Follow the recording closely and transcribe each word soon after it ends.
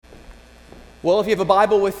Well, if you have a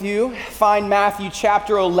Bible with you, find Matthew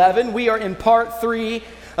chapter 11. We are in part 3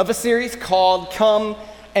 of a series called Come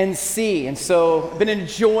and See. And so I've been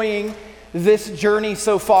enjoying this journey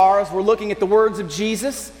so far as we're looking at the words of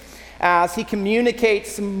Jesus as he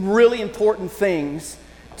communicates some really important things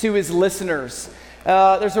to his listeners.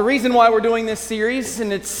 There's a reason why we're doing this series,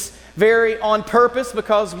 and it's very on purpose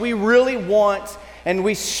because we really want and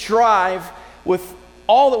we strive with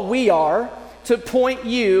all that we are to point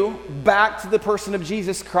you back to the person of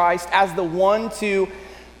Jesus Christ as the one to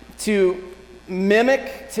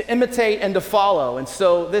mimic, to imitate, and to follow. And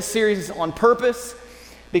so this series is on purpose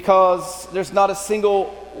because there's not a single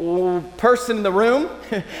person in the room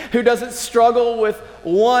who doesn't struggle with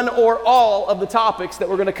one or all of the topics that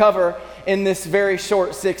we're going to cover in this very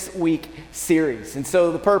short 6-week series. And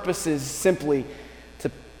so the purpose is simply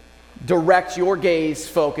to direct your gaze,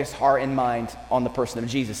 focus, heart, and mind on the person of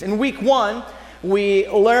Jesus. In week 1, we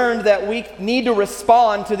learned that we need to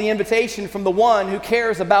respond to the invitation from the one who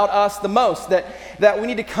cares about us the most, that we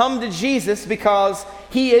need to come to Jesus because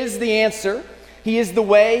he is the answer. He is the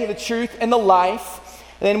way, the truth, and the life.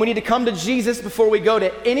 And we need to come to Jesus before we go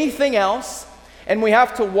to anything else, and we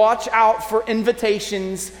have to watch out for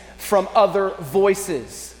invitations from other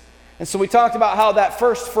voices. And so we talked about how that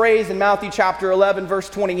first phrase in Matthew chapter 11, verse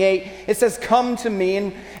 28, it says, "Come to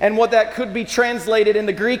me," and what that could be translated in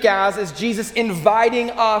the Greek as is Jesus inviting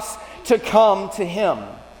us to come to him.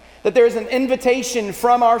 That there's an invitation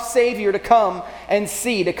from our Savior to come and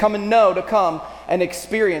see, to come and know, to come and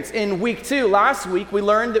experience. In week 2, last week, we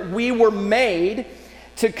learned that we were made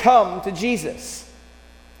to come to Jesus.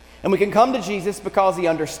 And we can come to Jesus because he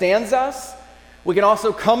understands us. We can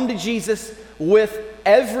also come to Jesus with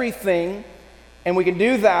everything, and we can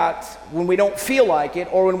do that when we don't feel like it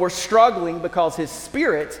or when we're struggling because his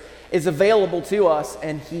Spirit is available to us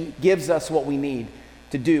and he gives us what we need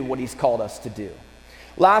to do what he's called us to do.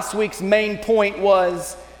 Last week's main point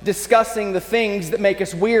was discussing the things that make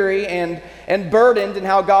us weary and burdened and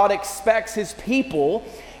how God expects his people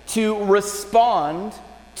to respond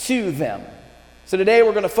to them. So today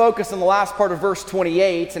we're going to focus on the last part of verse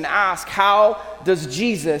 28 and ask, how does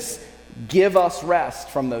Jesus give us rest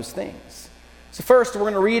from those things? So first, we're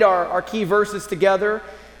going to read our key verses together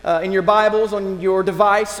in your Bibles, on your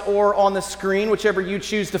device, or on the screen, whichever you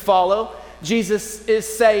choose to follow. Jesus is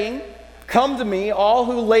saying, "Come to me, all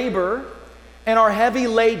who labor and are heavy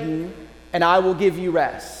laden, and I will give you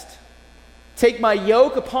rest. Take my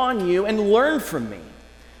yoke upon you and learn from me,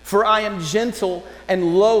 for I am gentle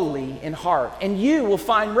and lowly in heart, and you will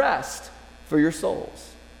find rest for your souls.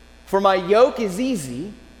 For my yoke is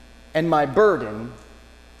easy and my burden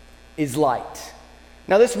is light."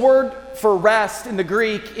 Now this word for rest in the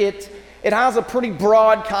Greek, it has a pretty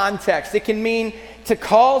broad context. It can mean to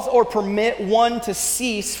cause or permit one to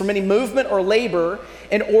cease from any movement or labor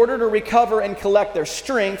in order to recover and collect their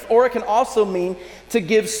strength, or it can also mean to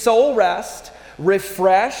give soul rest,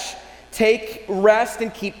 refresh, take rest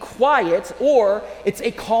and keep quiet, or it's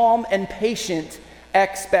a calm and patient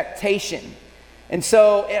expectation. And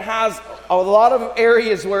so it has a lot of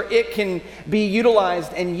areas where it can be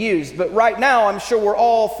utilized and used. But right now, I'm sure we're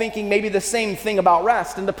all thinking maybe the same thing about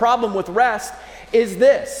rest. And the problem with rest is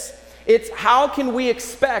this. It's how can we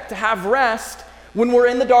expect to have rest when we're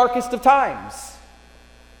in the darkest of times?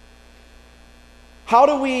 How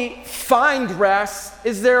do we find rest?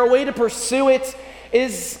 Is there a way to pursue it?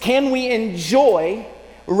 Can we enjoy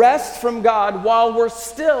rest from God while we're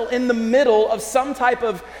still in the middle of some type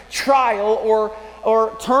of trial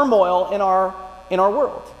or turmoil in our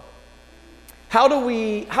world? How do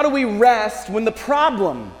we rest when the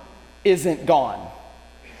problem isn't gone?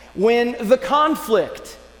 When the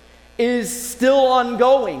conflict is still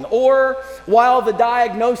ongoing, or while the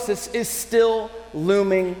diagnosis is still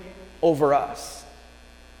looming over us?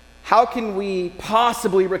 How can we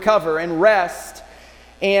possibly recover and rest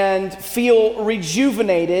and feel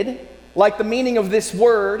rejuvenated, like the meaning of this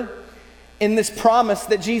word in this promise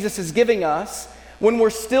that Jesus is giving us, when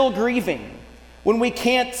we're still grieving, when we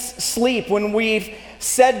can't sleep, when we've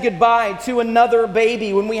said goodbye to another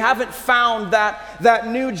baby, when we haven't found that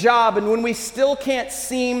new job, and when we still can't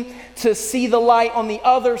seem to see the light on the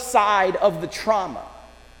other side of the trauma?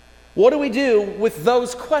 What do we do with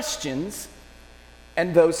those questions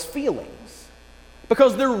and those feelings?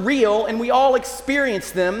 Because they're real and we all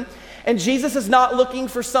experience them, and Jesus is not looking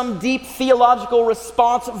for some deep theological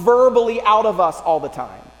response verbally out of us all the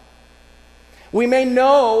time. We may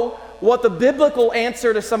know what the biblical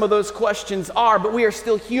answer to some of those questions are, but we are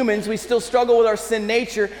still humans. We still struggle with our sin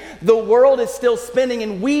nature. The world is still spinning,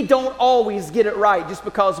 and we don't always get it right just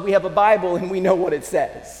because we have a Bible and we know what it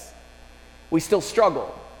says. We still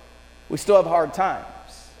struggle. we still have hard times.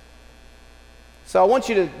 So I want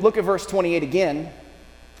you to look at verse 28 again,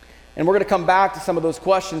 and we're going to come back to some of those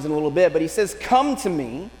questions in a little bit. But he says, "Come to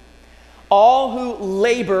me, all who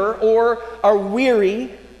labor or are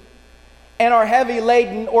weary and are heavy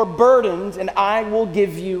laden or burdened, and I will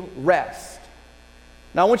give you rest."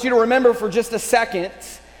 Now I want you to remember for just a second,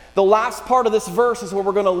 the last part of this verse is where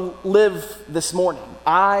we're going to live this morning.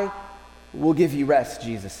 I will give you rest,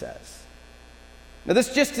 Jesus says. Now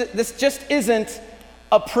this just isn't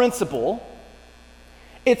a principle.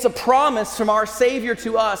 It's a promise from our Savior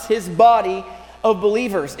to us, his body of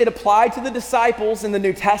believers. It applied to the disciples in the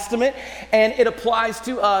New Testament, and it applies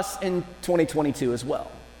to us in 2022 as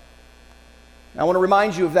well. Now, I want to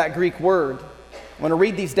remind you of that Greek word. I want to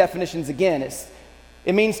read these definitions again.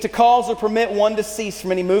 It means to cause or permit one to cease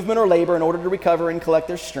from any movement or labor in order to recover and collect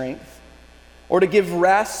their strength, or to give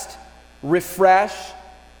rest, refresh,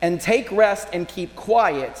 and take rest and keep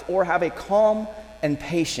quiet, or have a calm and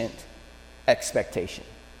patient expectation.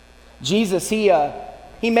 Jesus, he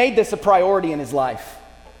made this a priority in his life.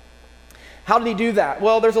 How did he do that?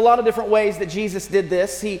 Well, there's a lot of different ways that Jesus did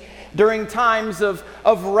this. During times of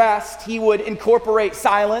rest, he would incorporate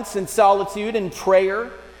silence and solitude and prayer,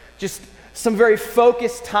 just some very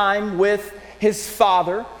focused time with his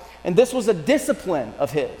Father. And this was a discipline of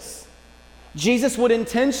his. Jesus would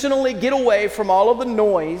intentionally get away from all of the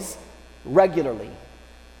noise regularly.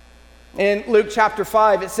 In Luke chapter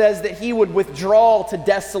 5, it says that he would withdraw to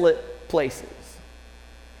desolate places.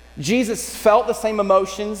 Jesus felt the same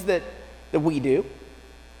emotions that we do.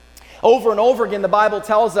 Over and over again, the Bible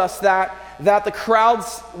tells us that the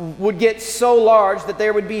crowds would get so large that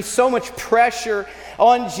there would be so much pressure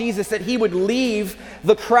on Jesus that he would leave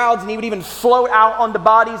the crowds and he would even float out onto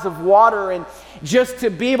bodies of water and just to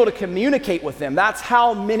be able to communicate with them. That's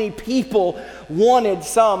how many people wanted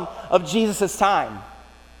some of Jesus' time.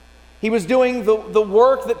 He was doing the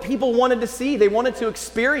work that people wanted to see. They wanted to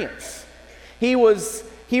experience. He was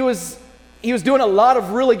doing a lot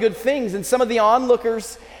of really good things, and some of the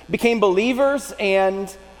onlookers became believers,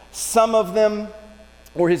 and some of them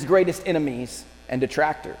were his greatest enemies and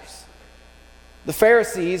detractors. The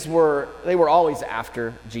Pharisees were always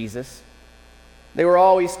after Jesus. They were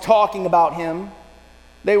always talking about him.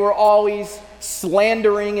 They were always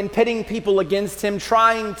slandering and pitting people against him,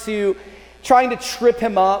 trying to trip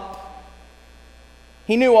him up.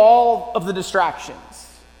 He knew all of the distractions.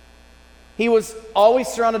 He was always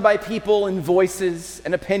surrounded by people and voices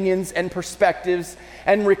and opinions and perspectives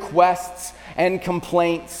and requests and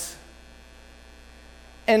complaints.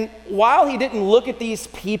 And while he didn't look at these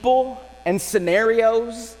people and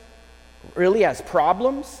scenarios really as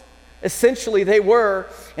problems, essentially they were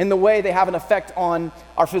in the way they have an effect on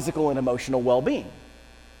our physical and emotional well-being.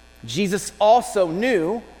 Jesus also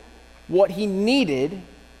knew what he needed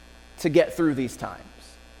to get through these times.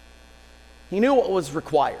 He knew what was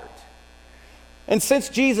required. And since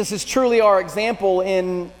Jesus is truly our example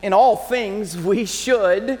in all things, we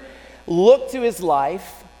should look to his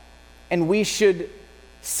life and we should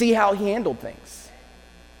see how he handled things.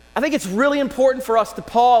 I think it's really important for us to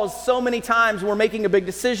pause so many times when we're making a big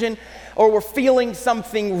decision or we're feeling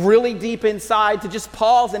something really deep inside, to just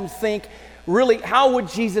pause and think, really, how would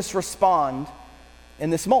Jesus respond in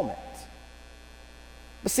this moment?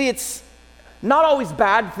 But see, it's not always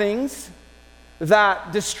bad things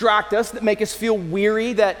that distract us, that make us feel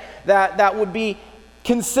weary, that would be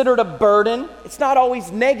considered a burden. It's not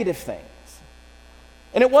always negative things.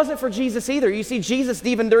 And it wasn't for Jesus either. You see, Jesus,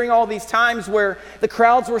 even during all these times where the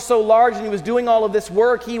crowds were so large and he was doing all of this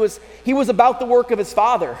work, he was about the work of his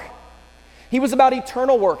Father. He was about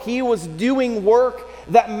eternal work. He was doing work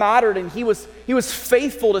that mattered, and he was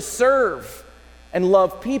faithful to serve and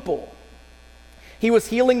love people. He was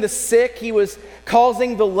healing the sick. He was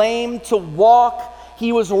causing the lame to walk.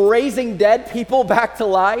 He was raising dead people back to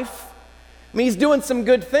life. I mean, he's doing some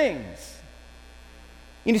good things.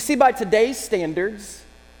 You see, by today's standards,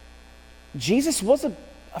 Jesus was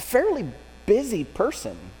a fairly busy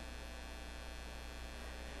person.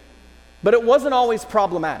 But it wasn't always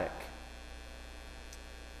problematic.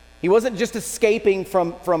 He wasn't just escaping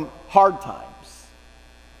from hard times.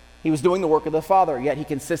 He was doing the work of the Father, yet he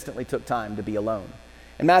consistently took time to be alone.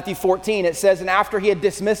 In Matthew 14, it says, "And after he had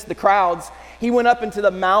dismissed the crowds, he went up into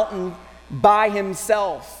the mountain by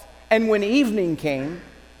himself. And when evening came,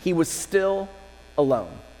 he was still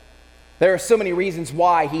alone." There are so many reasons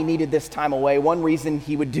why he needed this time away. One reason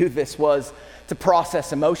he would do this was to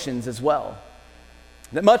process emotions as well.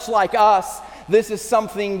 That much like us, this is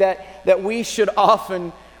something that we should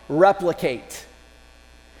often replicate.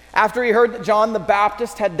 After he heard that John the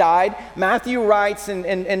Baptist had died, Matthew writes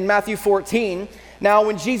in Matthew 14, now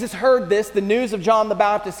when Jesus heard this, the news of John the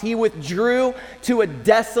Baptist, he withdrew to a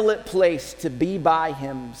desolate place to be by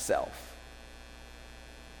himself.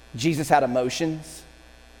 Jesus had emotions.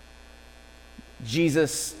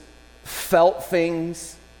 Jesus felt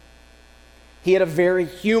things. He had a very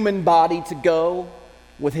human body to go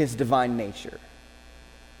with his divine nature.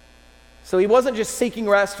 So he wasn't just seeking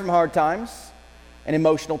rest from hard times and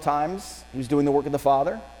emotional times. He was doing the work of the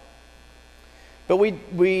Father. But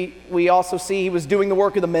we also see he was doing the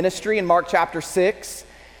work of the ministry in Mark chapter 6.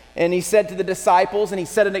 And he said to the disciples, and he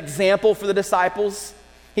set an example for the disciples.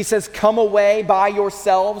 He says, come away by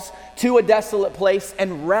yourselves to a desolate place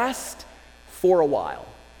and rest for a while.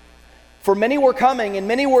 For many were coming and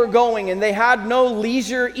many were going, and they had no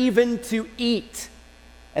leisure even to eat.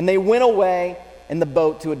 And they went away in the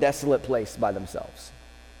boat to a desolate place by themselves.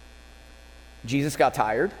 Jesus got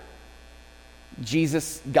tired.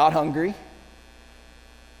 Jesus got hungry.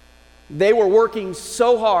 They were working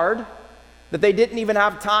so hard that they didn't even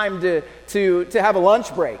have time to have a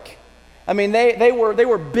lunch break. I mean, they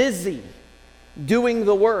were busy doing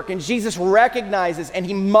the work. And Jesus recognizes and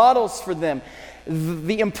he models for them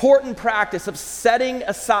the important practice of setting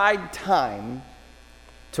aside time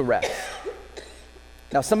to rest.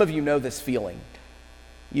 Now, some of you know this feeling.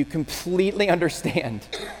 You completely understand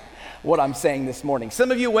what I'm saying this morning.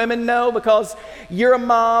 Some of you women know because you're a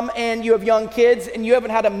mom and you have young kids and you haven't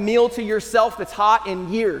had a meal to yourself that's hot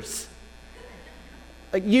in years.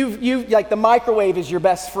 Like like the microwave is your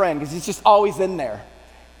best friend because it's just always in there.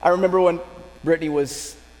 I remember when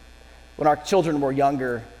our children were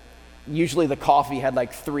younger, usually the coffee had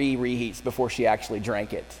like 3 reheats before she actually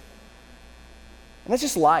drank it. And that's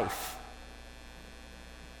just life.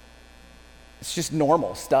 It's just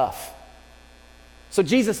normal stuff. So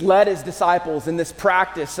Jesus led his disciples in this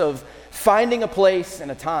practice of finding a place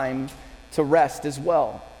and a time to rest as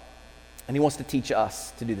well. And he wants to teach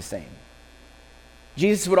us to do the same.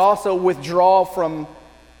 Jesus would also withdraw from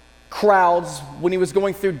crowds when he was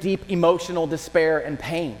going through deep emotional despair and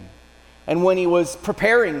pain. And when he was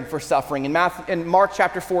preparing for suffering. In Mark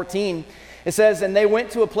chapter 14, it says, and they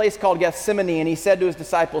went to a place called Gethsemane, and he said to his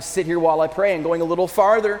disciples, sit here while I pray. And going a little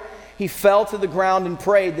farther, he fell to the ground and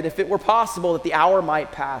prayed that if it were possible, that the hour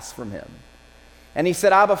might pass from him. And he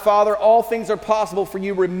said, Abba, Father, all things are possible for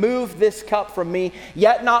you. Remove this cup from me,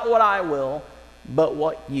 yet not what I will, but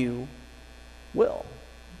what you will.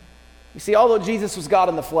 You see, although Jesus was God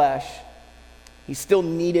in the flesh, he still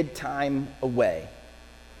needed time away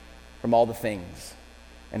from all the things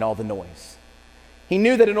and all the noise. He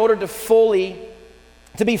knew that in order to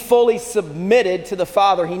be fully submitted to the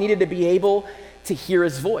Father, he needed to be able to hear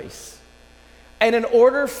his voice. And in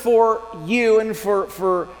order for you and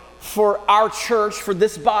for our church, for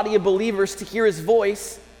this body of believers to hear his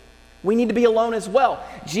voice, we need to be alone as well.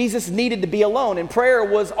 Jesus needed to be alone, and prayer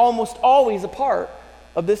was almost always a part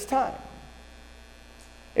of this time.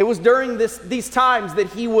 It was during these times that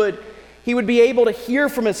he would be able to hear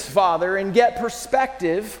from his Father and get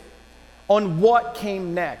perspective on what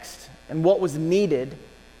came next and what was needed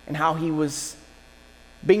and how he was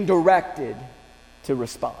being directed to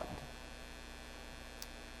respond.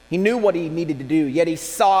 He knew what he needed to do, yet he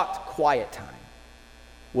sought quiet time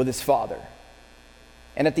with his Father.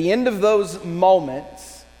 And at the end of those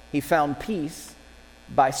moments, he found peace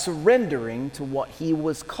by surrendering to what he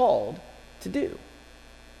was called to do.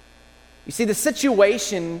 You see, the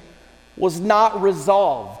situation was not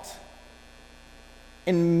resolved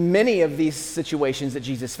in many of these situations that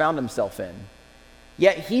Jesus found himself in,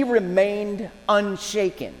 yet he remained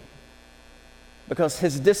unshaken because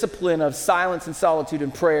his discipline of silence and solitude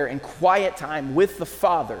and prayer and quiet time with the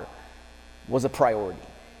Father was a priority.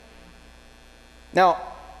 Now,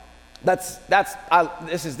 this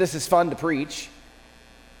is fun to preach,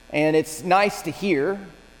 and it's nice to hear,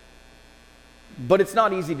 but it's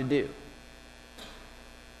not easy to do.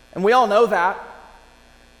 And we all know that.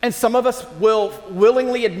 And some of us will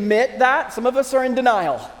willingly admit that. Some of us are in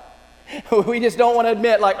denial. We just don't want to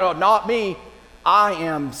admit, like, oh, not me. I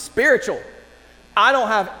am spiritual. I don't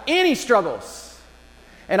have any struggles.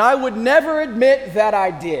 And I would never admit that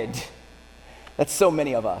I did. That's so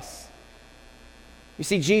many of us. You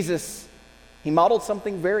see, Jesus, he modeled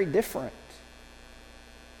something very different.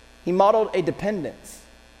 He modeled a dependence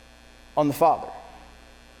on the Father.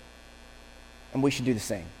 And we should do the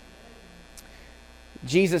same.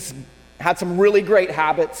 Jesus had some really great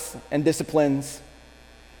habits and disciplines,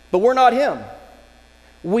 but we're not him.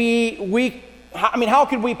 How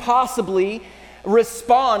could we possibly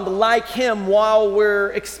respond like him while we're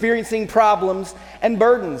experiencing problems and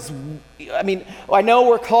burdens. I mean, I know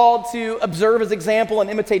we're called to observe his example and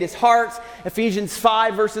imitate his heart. Ephesians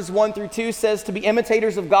 5 verses 1 through 2 says to be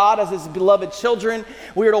imitators of God as his beloved children.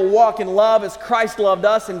 We are to walk in love as Christ loved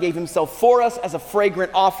us and gave himself for us as a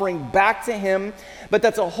fragrant offering back to him. But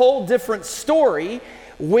that's a whole different story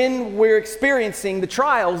when we're experiencing the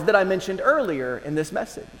trials that I mentioned earlier in this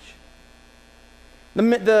message.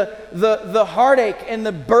 The heartache and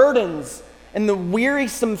the burdens and the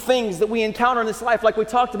wearisome things that we encounter in this life, like we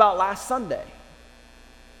talked about last Sunday.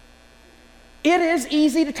 It is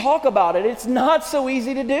easy to talk about it. It's not so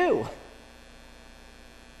easy to do.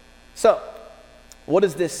 So, what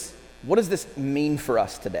does this mean for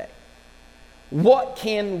us today? What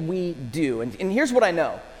can we do? And here's what I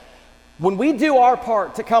know. When we do our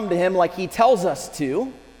part to come to him like he tells us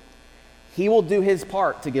to, he will do his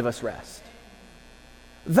part to give us rest.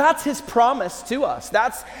 That's his promise to us.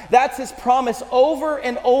 That's his promise over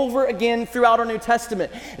and over again throughout our New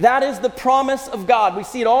Testament. That is the promise of God. We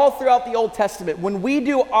see it all throughout the Old Testament. When we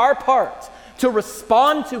do our part to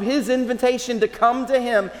respond to his invitation to come to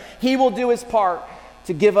him, he will do his part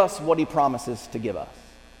to give us what he promises to give us.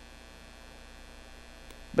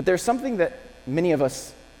 But there's something that many of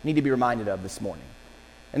us need to be reminded of this morning.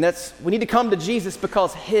 And that's we need to come to Jesus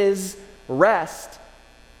because his rest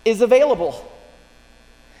is available.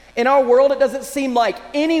 In our world, it doesn't seem like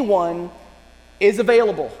anyone is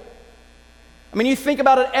available. I mean, you think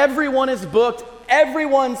about it, everyone is booked,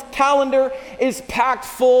 everyone's calendar is packed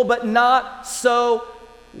full, but not so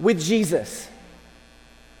with Jesus.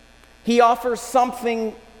 He offers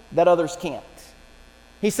something that others can't.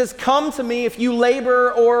 He says, come to me if you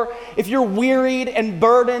labor or if you're wearied and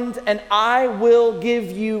burdened, and I will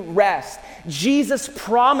give you rest. Jesus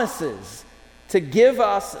promises to give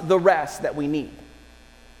us the rest that we need.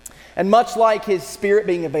 And much like his Spirit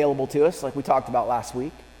being available to us, like we talked about last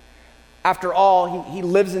week, after all, he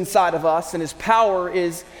lives inside of us and his power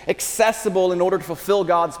is accessible in order to fulfill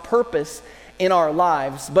God's purpose in our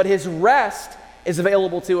lives. But his rest is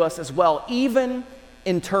available to us as well, even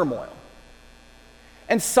in turmoil.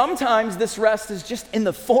 And sometimes this rest is just in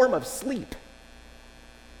the form of sleep.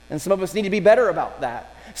 And some of us need to be better about that.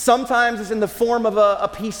 Sometimes it's in the form of a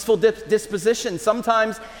peaceful disposition.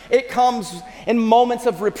 Sometimes it comes in moments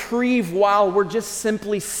of reprieve while we're just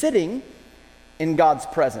simply sitting in God's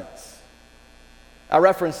presence. I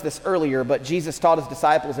referenced this earlier, but Jesus taught his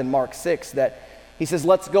disciples in Mark 6 that he says,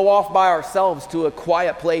 let's go off by ourselves to a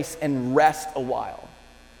quiet place and rest a while.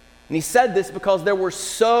 And he said this because there were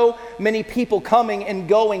so many people coming and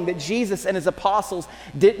going that Jesus and his apostles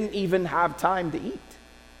didn't even have time to eat.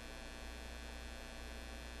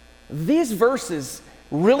 These verses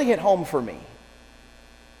really hit home for me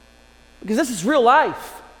because this is real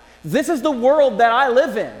life. This is the world that I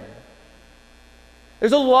live in.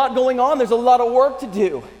 There's a lot going on. There's a lot of work to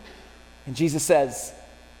do. And Jesus says,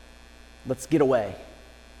 let's get away.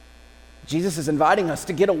 Jesus is inviting us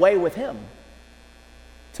to get away with him,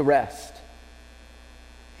 to rest.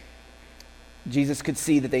 Jesus could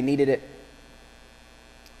see that they needed it.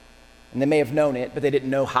 And they may have known it, but they didn't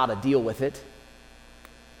know how to deal with it.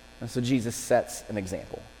 And so Jesus sets an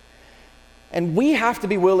example. And we have to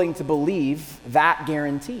be willing to believe that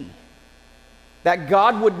guarantee. That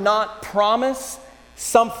God would not promise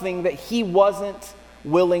something that he wasn't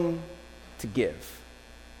willing to give.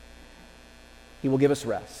 He will give us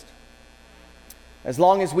rest. As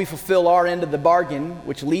long as we fulfill our end of the bargain,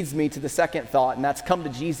 which leads me to the second thought, and that's come to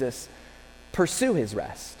Jesus, pursue his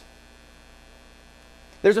rest.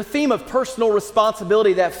 There's a theme of personal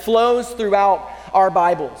responsibility that flows throughout our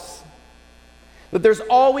Bibles. That there's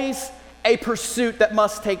always a pursuit that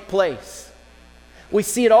must take place. We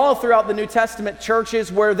see it all throughout the New Testament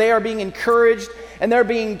churches where they are being encouraged and they're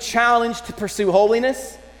being challenged to pursue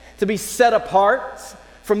holiness, to be set apart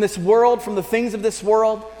from this world, from the things of this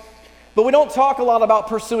world. But we don't talk a lot about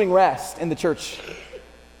pursuing rest in the church.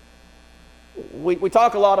 We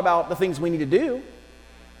talk a lot about the things we need to do.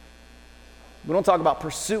 We don't talk about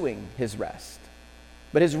pursuing his rest.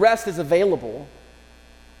 But his rest is available.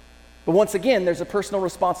 But once again, there's a personal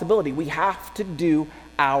responsibility. We have to do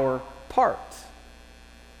our part.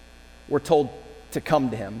 We're told to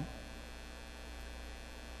come to him.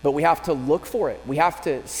 But we have to look for it. We have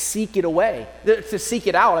to seek it away, to seek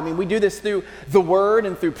it out. I mean, we do this through the word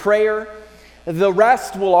and through prayer. The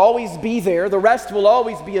rest will always be there. The rest will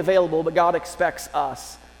always be available, but God expects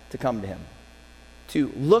us to come to him,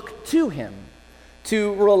 to look to him,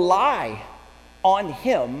 to rely on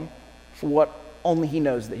him for what only he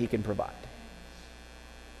knows that he can provide.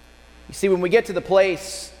 You see, when we get to the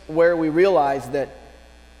place where we realize that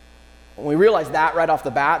when we realize that right off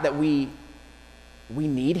the bat, that we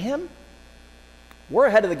need him, we're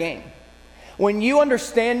ahead of the game. When you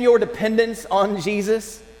understand your dependence on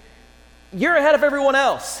Jesus, you're ahead of everyone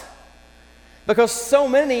else. Because so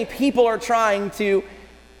many people are trying to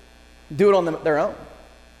do it on their own.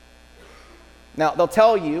 Now, they'll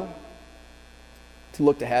tell you to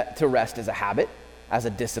look to rest as a habit, as a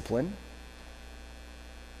discipline.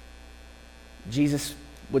 Jesus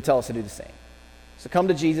would tell us to do the same. So come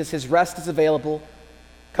to Jesus, his rest is available.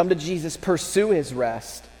 Come to Jesus, pursue his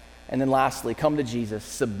rest. And then lastly, come to Jesus,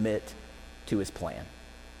 submit to his plan.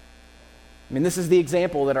 I mean, this is the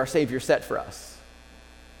example that our Savior set for us.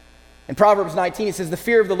 In Proverbs 19, it says, the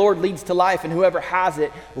fear of the Lord leads to life, and whoever has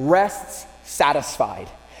it rests satisfied.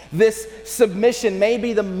 This submission may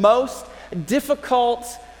be the most difficult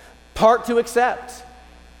part to accept.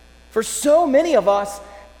 For so many of us,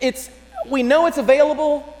 we know it's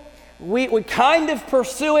available, we kind of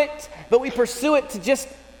pursue it, but we pursue it to just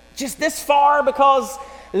this far because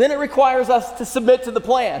then it requires us to submit to the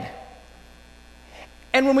plan.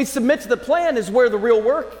 And when we submit to the plan is where the real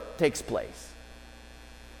work takes place.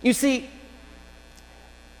 You see,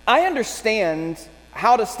 I understand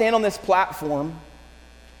how to stand on this platform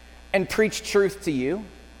and preach truth to you,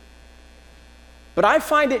 but I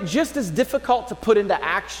find it just as difficult to put into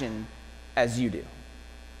action as you do.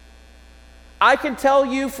 I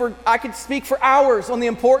can speak for hours on the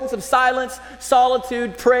importance of silence,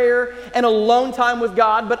 solitude, prayer, and alone time with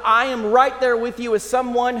God, but I am right there with you as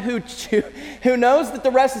someone who knows that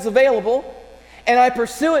the rest is available, and I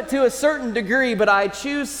pursue it to a certain degree, but I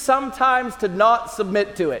choose sometimes to not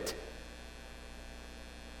submit to it.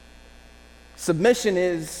 Submission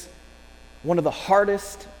is one of the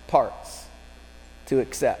hardest parts to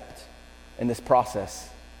accept in this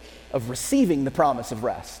process of receiving the promise of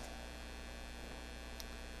rest.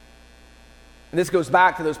 And this goes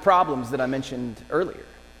back to those problems that I mentioned earlier.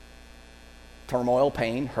 Turmoil,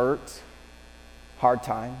 pain, hurt, hard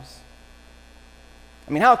times.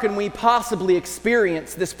 I mean, how can we possibly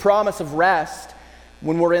experience this promise of rest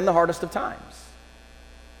when we're in the hardest of times?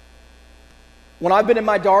 When I've been in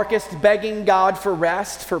my darkest, begging God for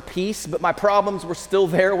rest, for peace, but my problems were still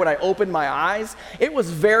there when I opened my eyes, it was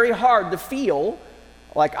very hard to feel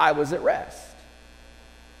like I was at rest.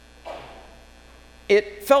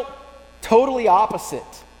 It felt totally opposite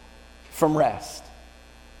from rest.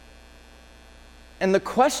 And the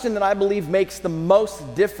question that I believe makes the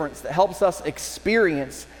most difference, that helps us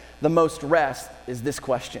experience the most rest, is this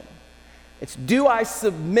question. It's, do I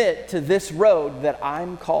submit to this road that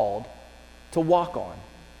I'm called to walk on?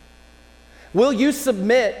 Will you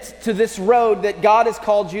submit to this road that God has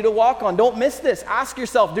called you to walk on? Don't miss this. Ask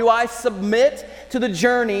yourself, do I submit to the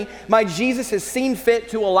journey my Jesus has seen fit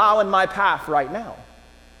to allow in my path right now?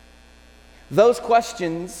 Those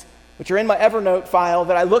questions, which are in my Evernote file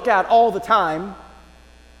that I look at all the time,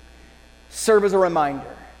 serve as a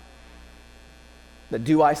reminder that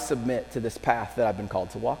do I submit to this path that I've been called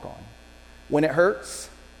to walk on? When it hurts,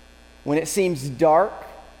 when it seems dark,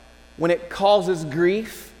 when it causes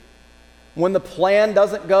grief, when the plan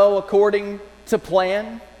doesn't go according to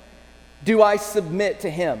plan, do I submit to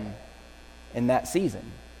him in that season?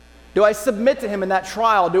 Do I submit to him in that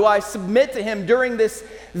trial? Do I submit to him during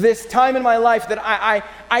this time in my life that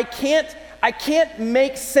I can't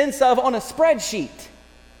make sense of on a spreadsheet?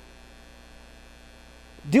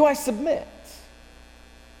 Do I submit?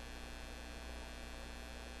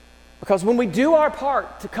 Because when we do our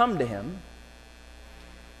part to come to him,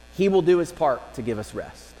 he will do his part to give us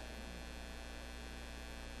rest.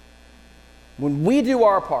 When we do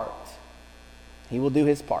our part, he will do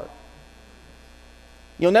his part.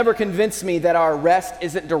 You'll never convince me that our rest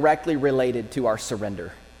isn't directly related to our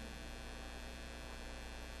surrender,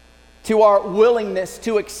 to our willingness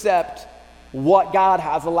to accept what God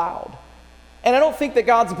has allowed. And I don't think that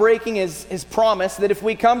God's breaking his promise that if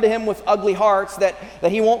we come to him with ugly hearts that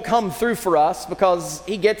he won't come through for us, because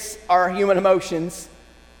he gets our human emotions.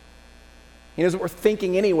 He knows what we're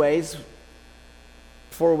thinking anyways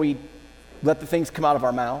before we let the things come out of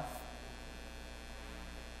our mouth.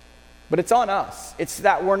 But it's on us. It's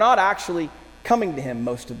that we're not actually coming to him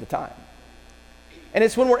most of the time. And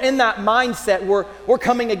it's when we're in that mindset, we're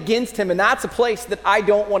coming against him, and that's a place that I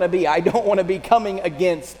don't want to be. I don't want to be coming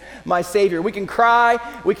against my Savior. We can cry,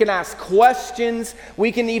 we can ask questions,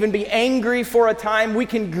 we can even be angry for a time, we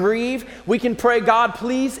can grieve, we can pray, God,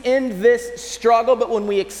 please end this struggle. But when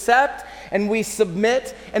we accept and we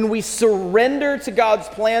submit and we surrender to God's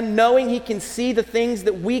plan, knowing he can see the things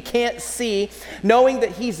that we can't see, knowing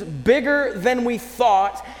that he's bigger than we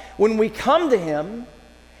thought, when we come to him,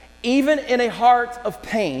 even in a heart of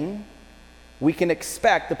pain, we can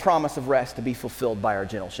expect the promise of rest to be fulfilled by our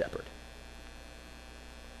gentle shepherd.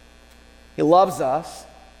 He loves us,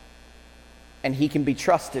 and he can be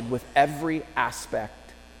trusted with every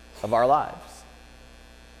aspect of our lives.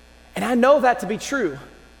 And I know that to be true.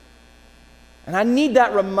 And I need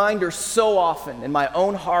that reminder so often in my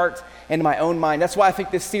own heart and in my own mind. That's why I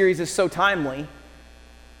think this series is so timely.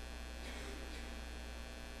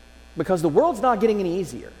 Because the world's not getting any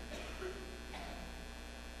easier.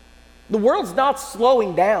 The world's not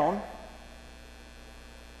slowing down.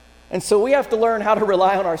 And so we have to learn how to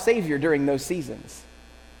rely on our Savior during those seasons,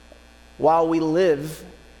 while we live,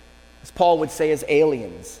 as Paul would say, as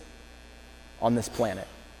aliens on this planet.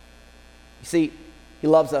 You see, he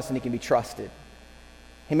loves us and he can be trusted.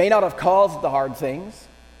 He may not have caused the hard things,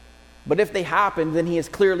 but if they happened, then he has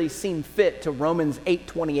clearly seen fit to Romans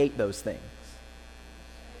 8:28 those things.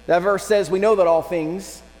 That verse says, we know that all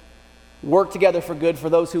things work together for good for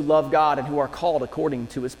those who love God and who are called according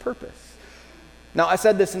to his purpose. Now, I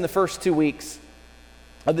said this in the first 2 weeks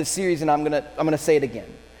of this series, and I'm gonna say it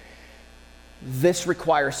again. This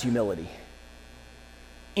requires humility.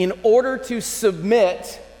 In order to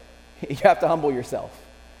submit, you have to humble yourself.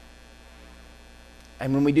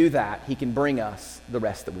 And when we do that, he can bring us the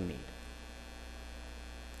rest that we need.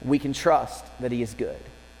 We can trust that he is good.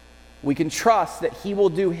 We can trust that he will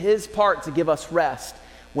do his part to give us rest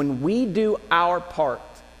when we do our part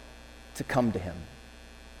to come to him.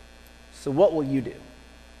 So what will you do?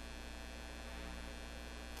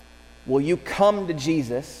 Will you come to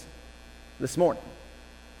Jesus this morning?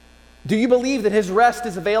 Do you believe that his rest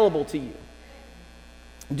is available to you?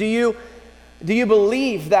 Do you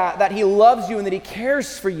believe that he loves you and that he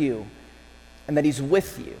cares for you and that he's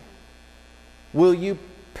with you? Will you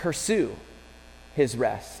pursue his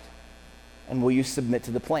rest? And will you submit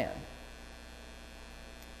to the plan?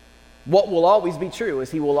 What will always be true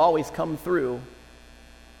is he will always come through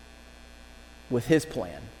with his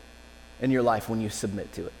plan in your life when you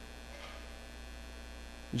submit to it.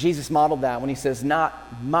 Jesus modeled that when he says,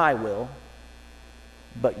 not my will,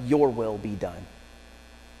 but your will be done.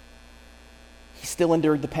 He still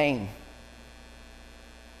endured the pain.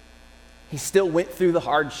 He still went through the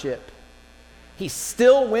hardship. He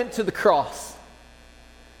still went to the cross.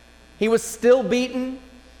 He was still beaten,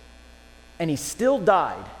 and he still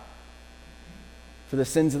died for the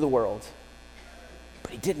sins of the world.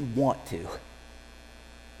 But he didn't want to.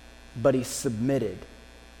 But he submitted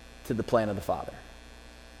to the plan of the Father.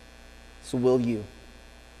 So will you?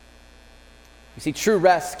 You see, true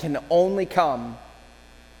rest can only come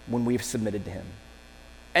when we've submitted to him.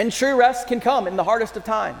 And true rest can come in the hardest of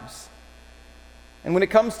times. And when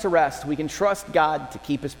it comes to rest, we can trust God to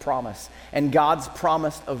keep his promise. And God's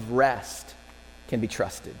promise of rest can be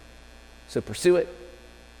trusted. So pursue it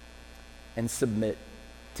and submit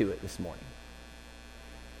to it this morning.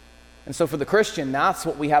 And so for the Christian, that's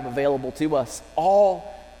what we have available to us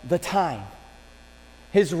all the time.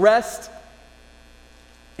 His rest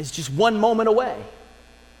is just one moment away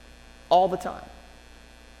all the time.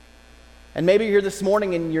 And maybe you're here this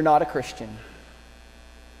morning and you're not a Christian.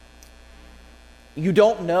 You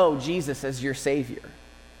don't know Jesus as your Savior.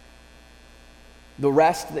 The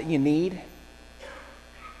rest that you need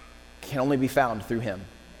can only be found through him.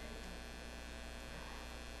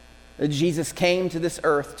 That Jesus came to this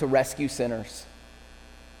earth to rescue sinners,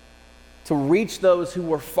 to reach those who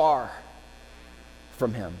were far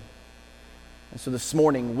from him. And so this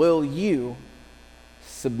morning, will you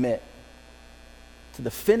submit to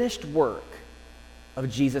the finished work of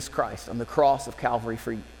Jesus Christ on the cross of Calvary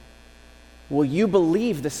for you? Will you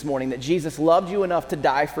believe this morning that Jesus loved you enough to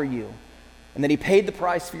die for you, and that he paid the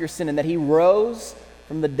price for your sin, and that he rose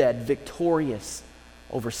from the dead victorious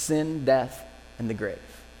over sin, death, and the grave?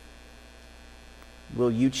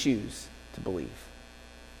 Will you choose to believe?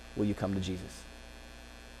 Will you come to Jesus?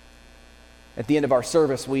 At the end of our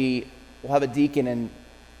service, we will have a deacon and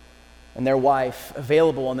their wife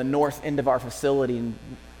available on the north end of our facility, and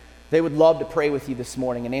they would love to pray with you this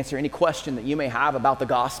morning and answer any question that you may have about the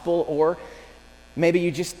gospel, or maybe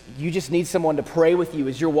you just need someone to pray with you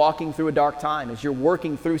as you're walking through a dark time, as you're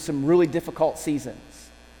working through some really difficult seasons.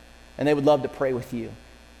 And they would love to pray with you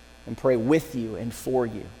and pray with you and for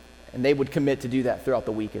you. And they would commit to do that throughout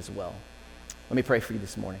the week as well. Let me pray for you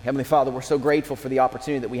this morning. Heavenly Father, we're so grateful for the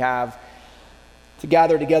opportunity that we have to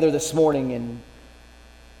gather together this morning and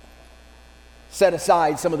set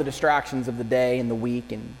aside some of the distractions of the day and the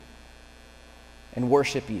week and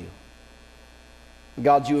worship you.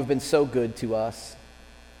 God, you have been so good to us.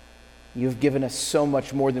 You have given us so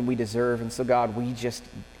much more than we deserve. And so, God, we just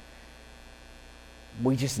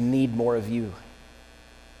need more of you.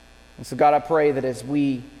 And so, God, I pray that as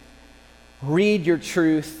we read your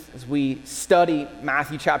truth, as we study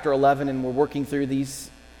Matthew chapter 11 and we're working through these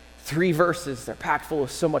 3 verses, they're packed full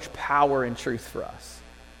of so much power and truth for us.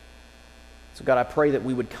 So God, I pray that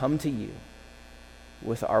we would come to you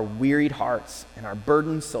with our wearied hearts and our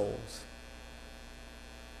burdened souls,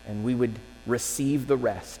 and we would receive the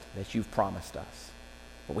rest that you've promised us.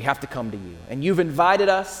 But we have to come to you, and you've invited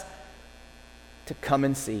us to come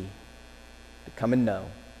and see, to come and know,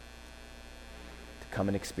 to come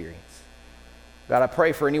and experience. God, I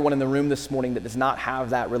pray for anyone in the room this morning that does not have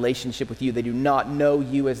that relationship with you. They do not know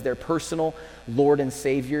you as their personal Lord and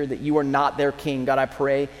Savior, that you are not their King. God, I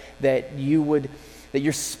pray that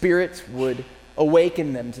your Spirit would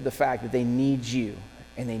awaken them to the fact that they need you,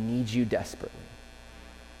 and they need you desperately.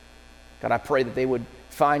 God, I pray that they would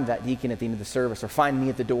find that deacon at the end of the service, or find me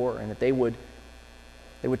at the door, and that they would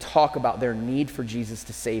talk about their need for Jesus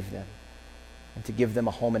to save them and to give them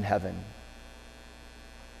a home in heaven.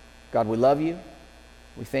 God, we love you.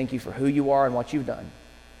 We thank you for who you are and what you've done.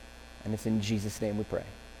 And it's in Jesus' name we pray.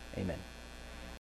 Amen.